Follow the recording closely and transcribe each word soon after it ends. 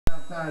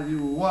baptize you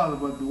with water,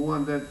 but the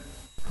one that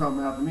come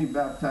after me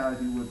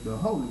baptize you with the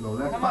Holy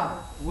Ghost. That's fire.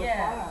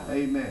 Yeah.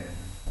 Amen.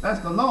 that's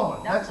the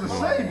Lord. That's the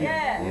Savior.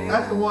 Yeah.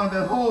 That's the one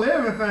that holds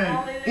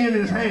everything in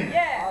his hand.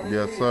 Yeah.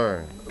 Yes,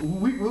 sir.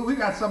 We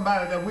got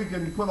somebody that we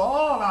can put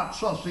all our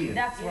trust in.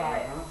 That's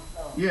right.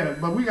 Yeah,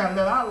 but we got to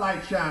let our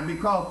light shine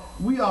because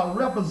we are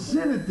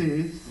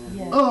representatives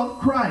of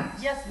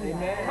Christ. Yes, we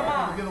are. Come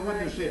on. Get a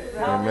witness here.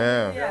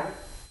 Amen.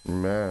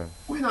 Amen.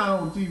 We're not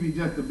on TV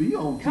just to be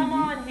on TV. Come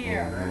on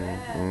here.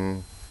 Mm-hmm.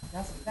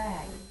 That's a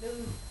fact.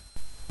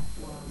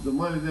 The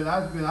money that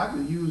I spend, I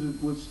can use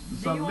it with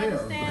something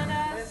else. Do you understand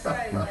us?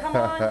 Come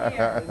on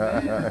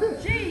here.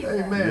 Jesus.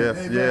 Amen. Yes,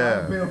 Amen. yeah.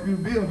 I can pay a few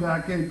bills that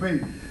I can't pay.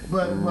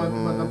 But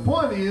the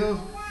point is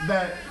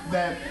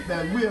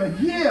that we are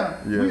here,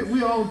 Yes.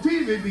 we are on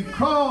TV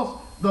because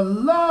the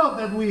love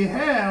that we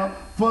have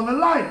for the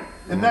light.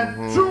 And that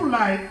true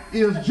light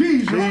is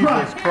Jesus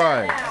Christ.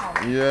 Christ.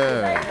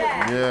 Yes.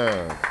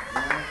 Yes.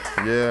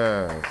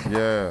 Yes.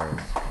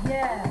 Yes.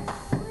 Yes.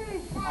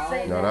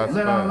 Say No, that. that's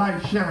Let our right.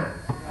 light shine.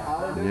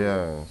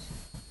 Yes.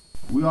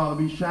 We ought to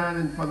be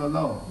shining for the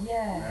Lord.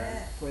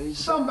 Yes.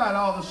 Somebody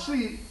ought to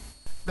see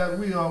that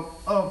we are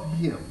of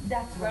Him.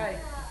 That's right.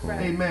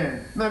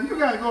 Amen. Now, if you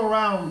got to go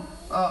around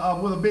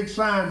with a big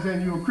sign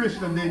saying you're a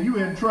Christian, then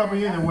you're in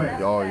trouble anyway.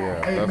 Oh,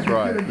 yeah. Amen. That's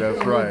right.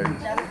 That's right.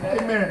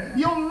 Amen.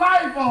 Your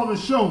life ought to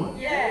show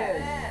it.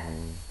 Yes.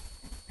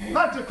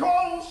 Not your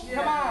clothes.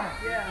 Come on.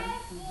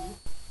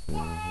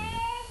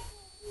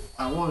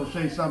 I want to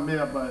say something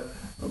else,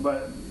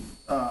 but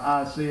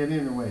I'll say it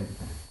anyway.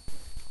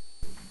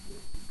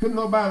 Couldn't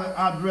nobody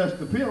address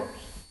the pimps.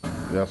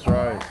 That's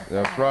right.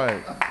 That's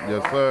right.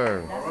 Yes,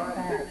 sir.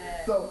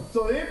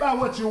 So it ain't about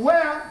what you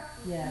wear.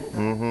 Yeah.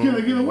 Can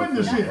I get a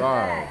witness here?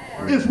 Right.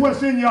 It's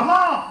what's in your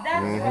heart.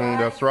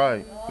 That's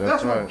right.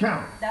 That's right. what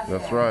counts.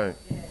 That's right.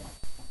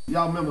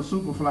 Y'all remember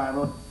Superfly,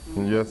 don't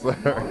you? Yes,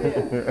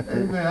 sir.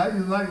 Amen. I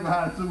used to like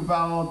how Superfly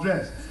all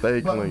dressed.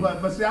 Stay clean.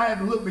 But see, I had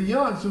to look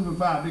beyond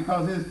Superfly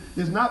because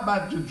it's not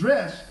about your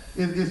dress.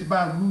 It's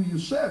about who you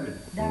serving.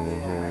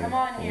 Come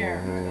on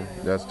here.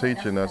 That's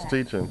teaching. That's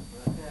teaching.